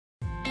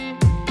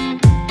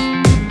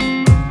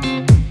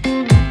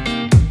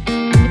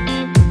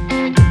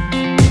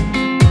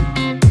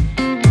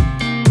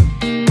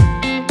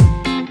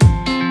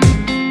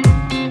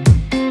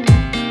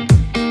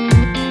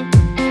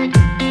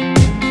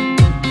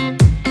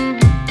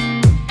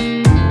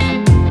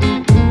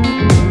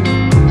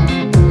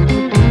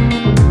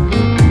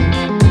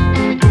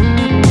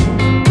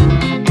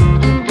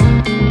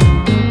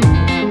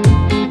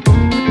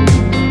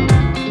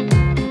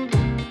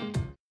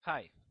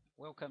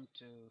welcome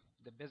to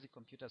the Basic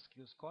Computer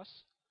Skills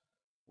course.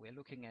 We're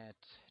looking at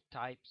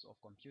types of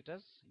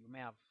computers. You may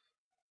have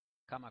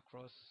come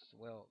across,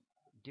 well,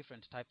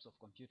 different types of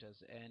computers,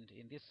 and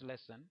in this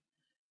lesson,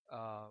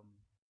 um,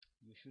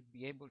 you should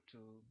be able to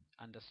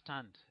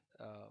understand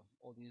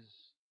all these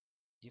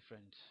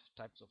different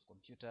types of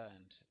computer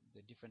and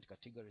the different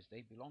categories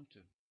they belong to.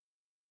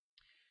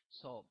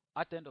 So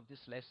at the end of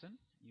this lesson,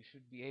 you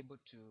should be able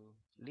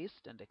to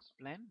list and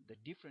explain the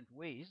different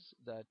ways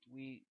that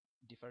we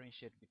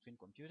differentiate between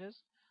computers,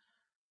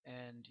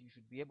 and you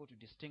should be able to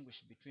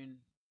distinguish between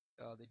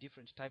the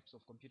different types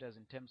of computers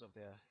in terms of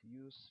their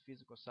use,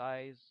 physical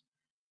size,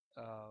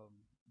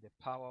 the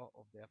power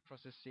of their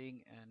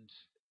processing, and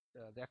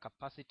their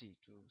capacity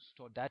to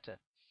store data.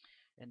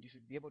 And you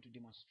should be able to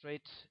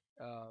demonstrate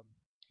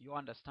your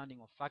understanding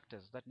of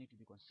factors that need to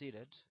be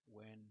considered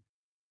when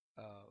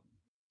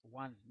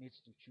one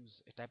needs to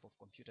choose a type of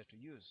computer to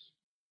use.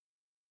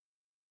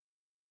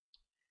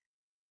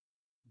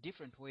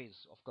 Different ways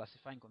of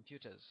classifying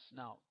computers.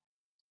 Now,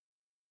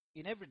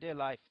 in everyday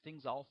life,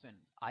 things are often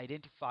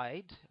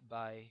identified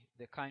by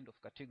the kind of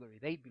category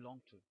they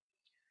belong to.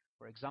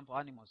 For example,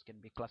 animals can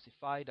be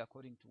classified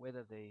according to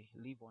whether they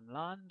live on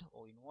land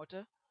or in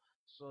water,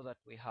 so that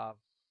we have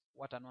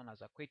what are known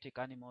as aquatic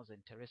animals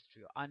and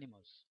terrestrial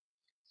animals.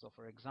 So,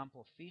 for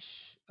example,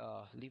 fish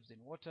lives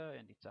in water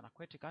and it's an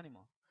aquatic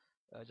animal,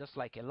 just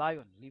like a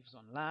lion lives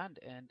on land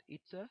and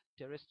it's a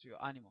terrestrial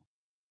animal.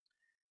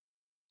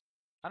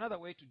 Another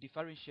way to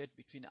differentiate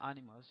between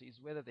animals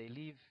is whether they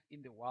live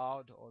in the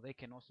wild or they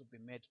can also be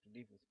made to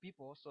live with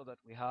people, so that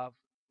we have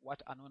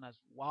what are known as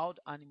wild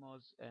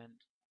animals and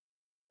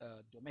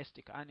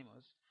domestic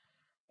animals.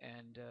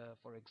 And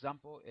for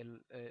example,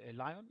 a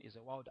lion is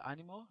a wild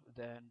animal,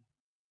 then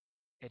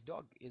a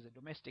dog is a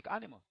domestic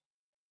animal.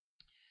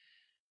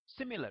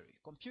 Similarly,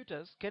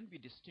 computers can be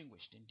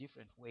distinguished in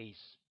different ways.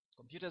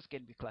 Computers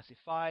can be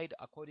classified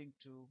according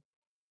to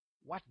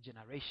what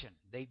generation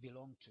they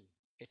belong to,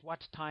 at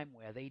what time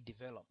were they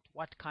developed,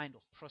 what kind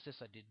of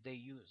processor did they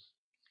use.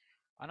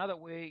 Another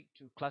way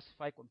to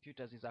classify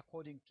computers is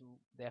according to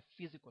their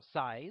physical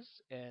size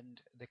and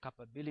the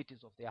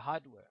capabilities of their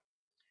hardware.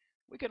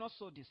 We can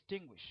also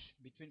distinguish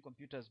between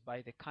computers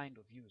by the kind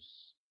of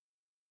use.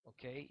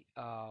 Okay,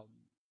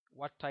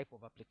 what type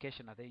of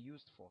application are they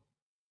used for?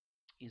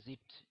 Is it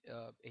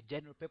a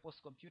general purpose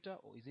computer,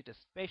 or is it a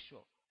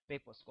special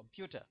purpose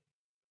computer?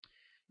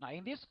 Now,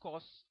 in this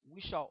course, we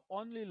shall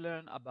only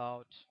learn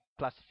about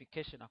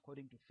classification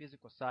according to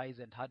physical size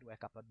and hardware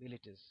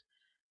capabilities.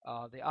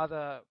 The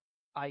other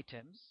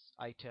items,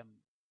 item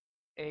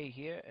A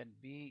here and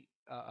B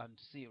and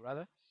C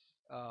rather,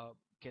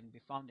 can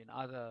be found in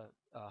other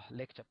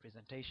lecture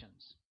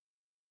presentations.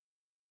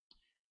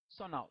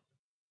 So now,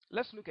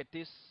 let's look at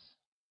this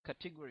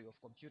category of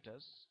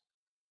computers,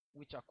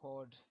 which are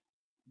called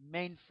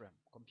mainframe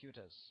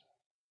computers.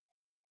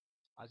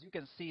 As you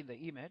can see in the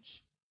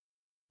image,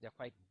 they're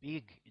quite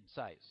big in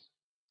size.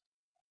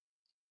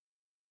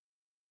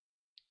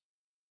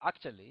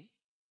 Actually,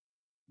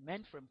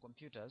 mainframe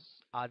computers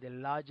are the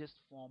largest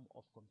form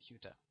of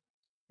computer.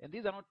 And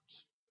these are not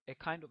a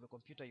kind of a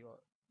computer you're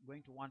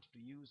going to want to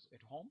use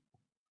at home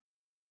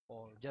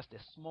or just a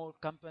small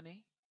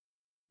company.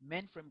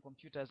 Mainframe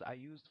computers are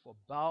used for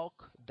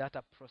bulk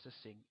data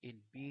processing in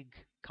big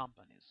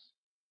companies.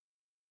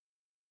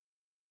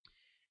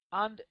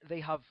 And they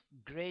have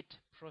great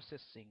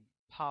processing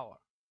power.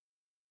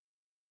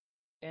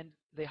 And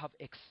they have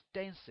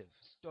extensive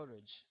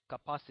storage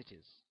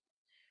capacities.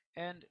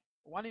 And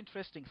one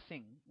interesting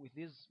thing with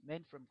these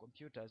mainframe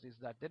computers is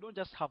that they don't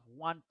just have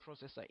one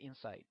processor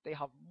inside. They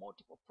have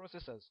multiple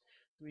processors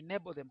to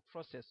enable them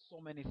process so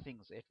many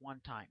things at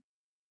one time.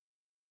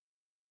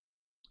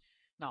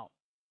 Now,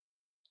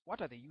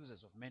 what are the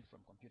uses of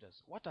mainframe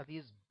computers? What are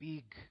these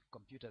big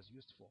computers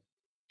used for?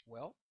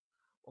 Well,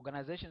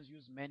 organizations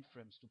use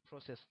mainframes to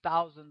process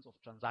thousands of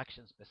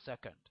transactions per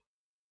second.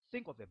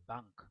 Think of a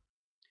bank.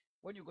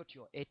 When you go to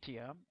your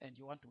ATM and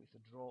you want to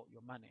withdraw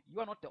your money, you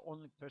are not the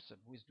only person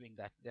who is doing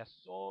that. There are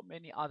so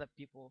many other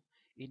people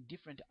in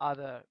different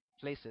other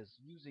places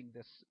using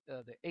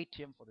the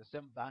ATM for the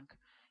same bank,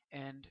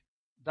 and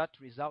that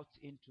results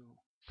into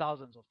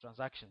thousands of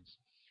transactions,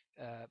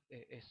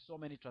 so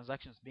many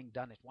transactions being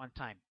done at one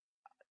time.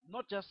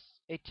 Not just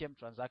ATM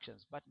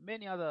transactions, but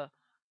many other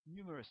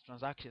numerous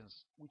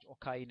transactions which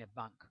occur in a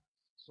bank.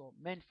 So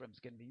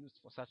mainframes can be used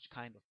for such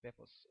kind of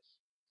purposes.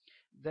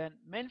 Then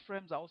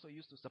mainframes are also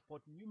used to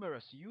support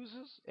numerous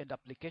users and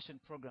application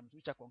programs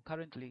which are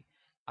concurrently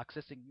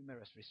accessing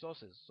numerous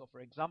resources. So for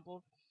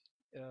example,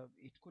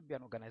 it could be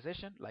an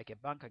organization like a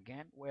bank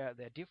again, where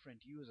there are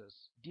different users,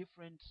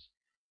 different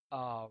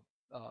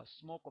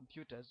small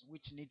computers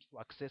which need to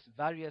access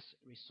various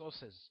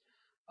resources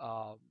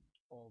of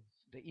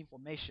the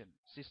information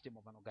system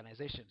of an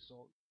organization.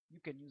 So you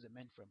can use a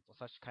mainframe for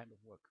such kind of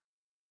work.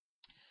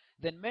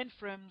 Then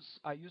mainframes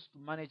are used to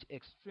manage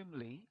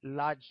extremely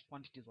large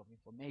quantities of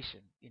information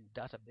in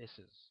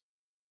databases.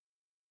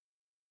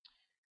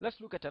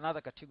 Let's look at another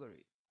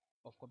category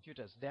of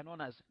computers. They're known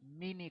as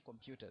mini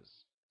computers.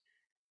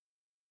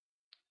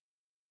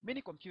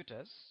 Mini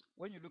computers,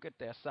 when you look at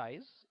their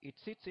size, it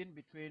sits in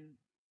between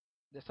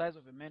the size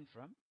of a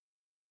mainframe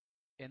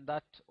and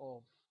that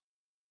of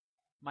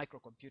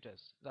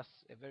microcomputers. That's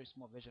a very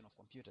small version of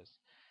computers.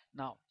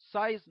 Now,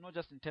 size, not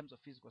just in terms of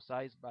physical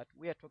size, but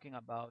we are talking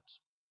about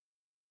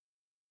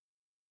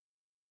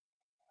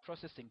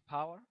processing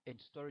power and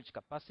storage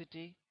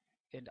capacity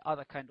and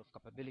other kind of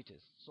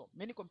capabilities. So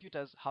many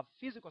computers have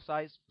physical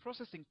size,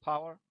 processing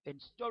power,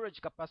 and storage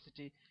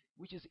capacity,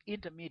 which is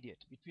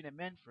intermediate between a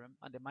mainframe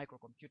and a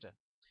microcomputer.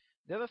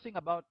 The other thing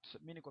about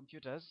mini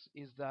computers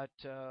is that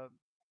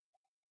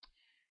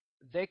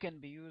they can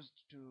be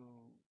used to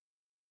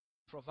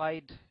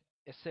provide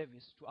a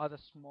service to other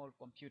small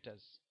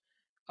computers.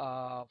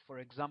 For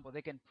example,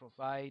 they can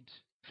provide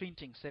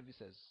printing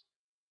services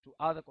to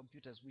other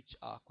computers which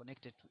are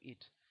connected to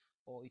it,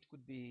 or it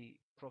could be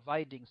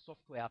providing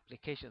software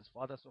applications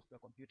for other software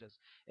computers.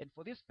 And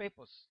for this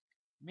purpose,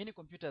 mini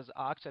computers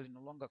are actually no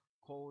longer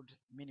called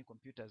mini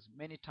computers.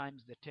 Many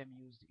times the term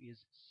used is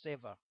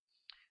server,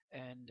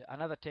 and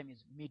another term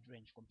is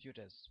mid-range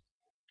computers.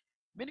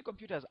 Many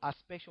computers are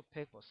special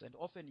purpose and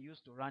often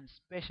used to run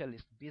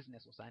specialist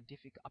business or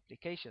scientific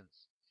applications.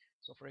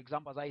 So for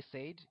example, as I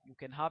said, you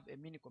can have a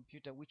mini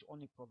computer which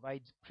only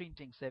provides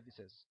printing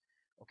services.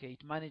 Okay,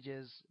 it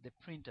manages the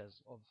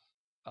printers of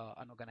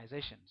an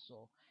organization.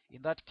 So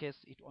in that case,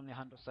 it only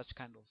handles such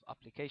kind of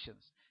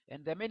applications.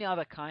 And there are many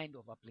other kind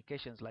of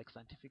applications like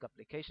scientific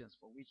applications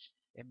for which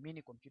a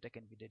mini computer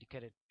can be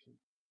dedicated to.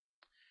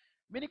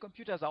 Many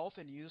computers are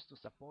often used to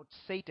support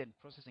certain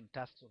processing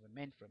tasks of a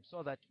mainframe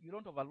so that you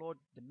don't overload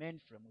the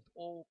mainframe with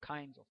all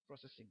kinds of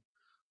processing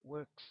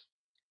works.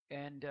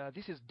 And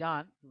this is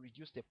done to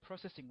reduce the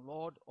processing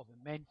load of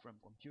a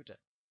mainframe computer.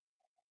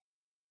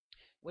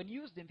 When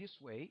used in this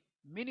way,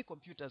 mini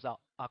computers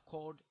are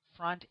called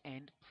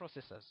front-end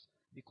processors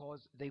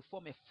because they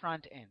form a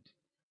front end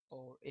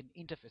or an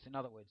interface, in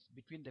other words,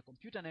 between the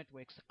computer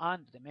networks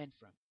and the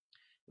mainframe.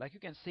 Like you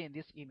can see in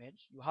this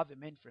image, you have a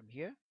mainframe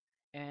here,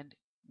 and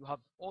you have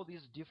all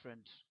these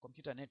different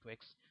computer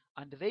networks,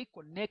 and they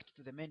connect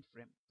to the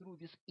mainframe through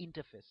this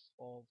interface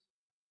of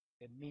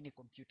a mini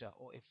computer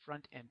or a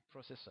front-end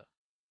processor.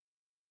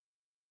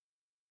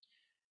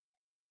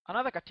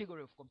 Another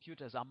category of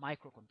computers are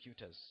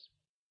microcomputers.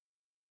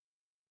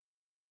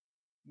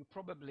 You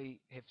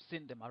probably have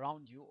seen them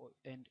around you,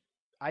 and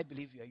I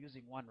believe you are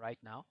using one right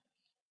now.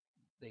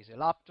 There is a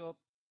laptop,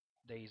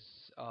 there is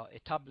a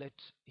tablet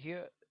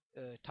here,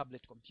 a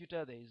tablet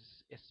computer, there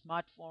is a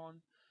smartphone,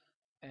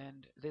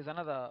 and there's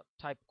another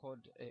type called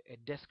a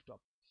desktop.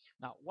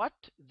 Now, what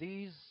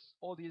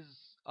all these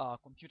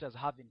computers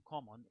have in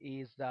common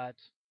is that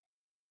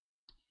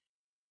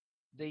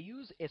they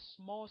use a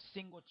small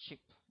single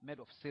chip made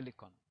of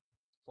silicon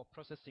for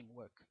processing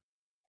work.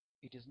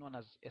 It is known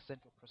as a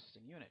central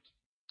processing unit.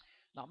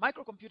 Now,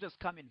 microcomputers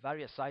come in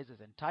various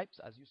sizes and types,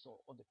 as you saw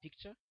on the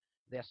picture.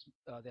 There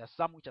are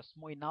some which are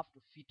small enough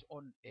to fit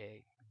on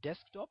a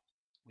desktop.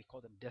 We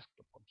call them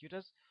desktop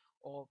computers,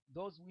 or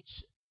those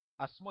which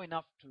are small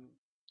enough to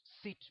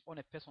sit on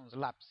a person's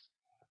laps,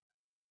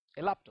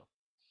 a laptop.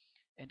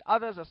 And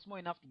others are small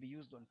enough to be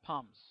used on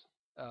palms,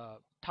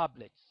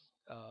 tablets.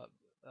 Uh,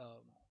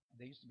 um,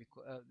 there used to be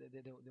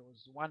there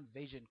was one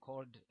version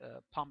called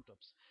palm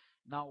tops.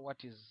 Now, what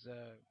is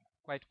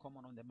quite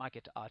common on the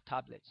market are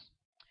tablets.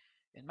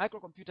 And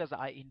microcomputers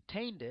are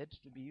intended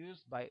to be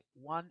used by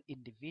one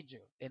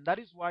individual, and that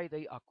is why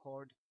they are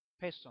called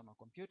personal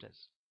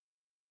computers.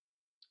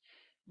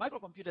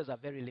 Microcomputers are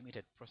very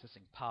limited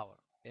processing power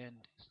and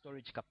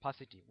storage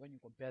capacity when you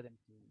compare them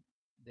to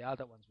the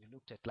other ones we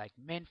looked at, like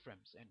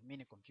mainframes and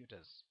mini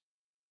computers.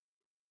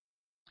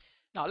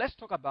 Now let's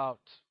talk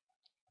about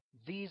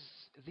these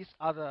this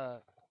other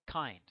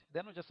kind.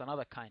 They're not just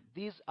another kind.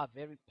 These are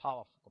very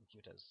powerful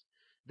computers.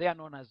 They are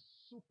known as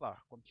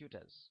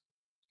supercomputers,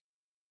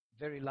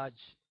 very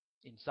large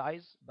in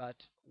size, but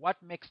what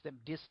makes them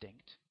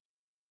distinct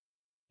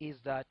is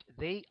that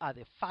they are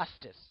the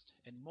fastest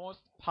and most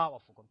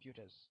powerful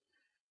computers,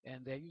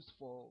 and they're used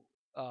for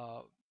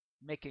uh,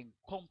 making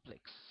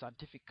complex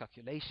scientific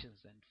calculations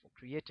and for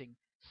creating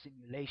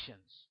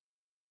simulations.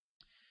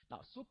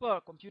 Now,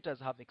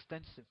 supercomputers have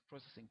extensive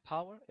processing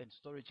power and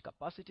storage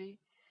capacity,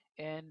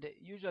 and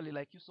usually,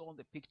 like you saw on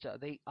the picture,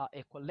 they are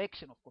a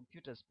collection of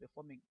computers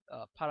performing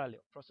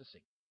parallel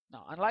processing.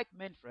 Now, unlike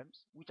mainframes,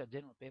 which are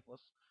general purpose,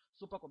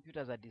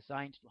 supercomputers are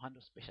designed to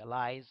handle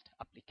specialized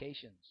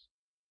applications.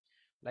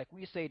 Like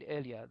we said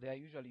earlier, they are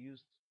usually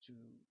used to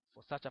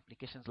for such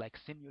applications like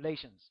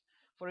simulations.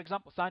 For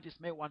example, scientists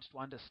may want to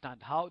understand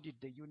how did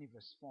the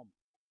universe form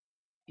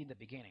in the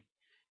beginning.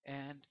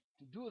 And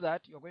to do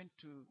that, you're going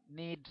to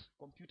need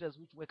computers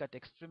which work at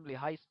extremely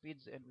high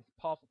speeds and with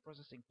powerful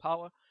processing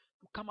power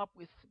to come up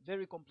with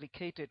very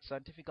complicated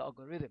scientific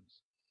algorithms.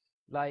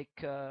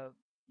 Like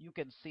you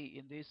can see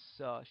in this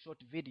short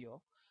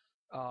video,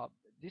 uh,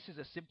 this is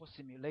a simple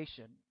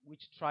simulation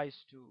which tries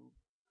to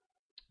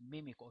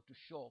mimic or to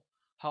show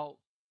how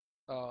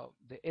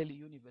the early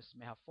universe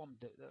may have formed,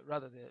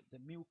 rather the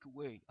Milky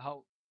Way,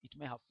 how it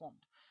may have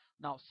formed.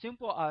 Now,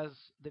 simple as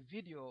the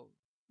video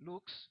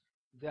looks,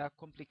 There are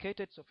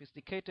complicated,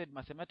 sophisticated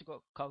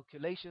mathematical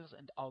calculations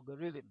and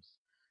algorithms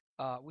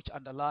which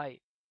underlie,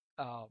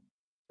 uh,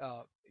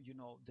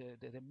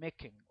 the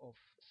making of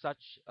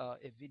such a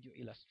video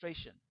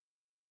illustration.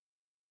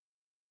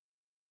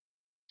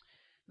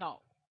 Now,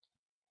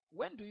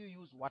 when do you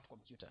use what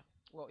computer?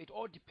 Well, it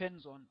all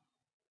depends on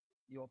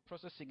your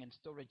processing and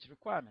storage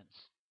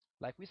requirements.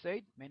 Like we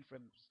said,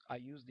 mainframes are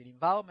used in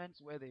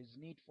environments where there is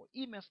need for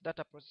immense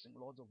data processing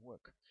loads of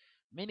work.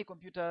 Many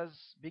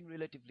computers, being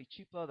relatively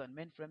cheaper than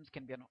mainframes,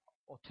 can be an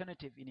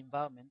alternative in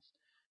environments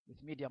with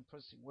medium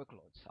processing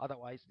workloads.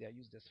 Otherwise, they are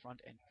used as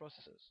front-end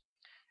processors.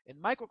 And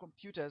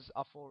microcomputers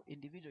are for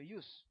individual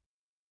use,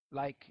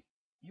 like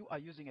you are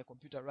using a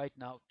computer right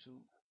now to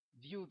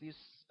view this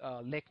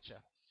lecture.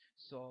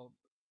 So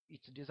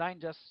it's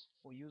designed just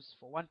for use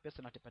for one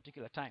person at a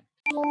particular time.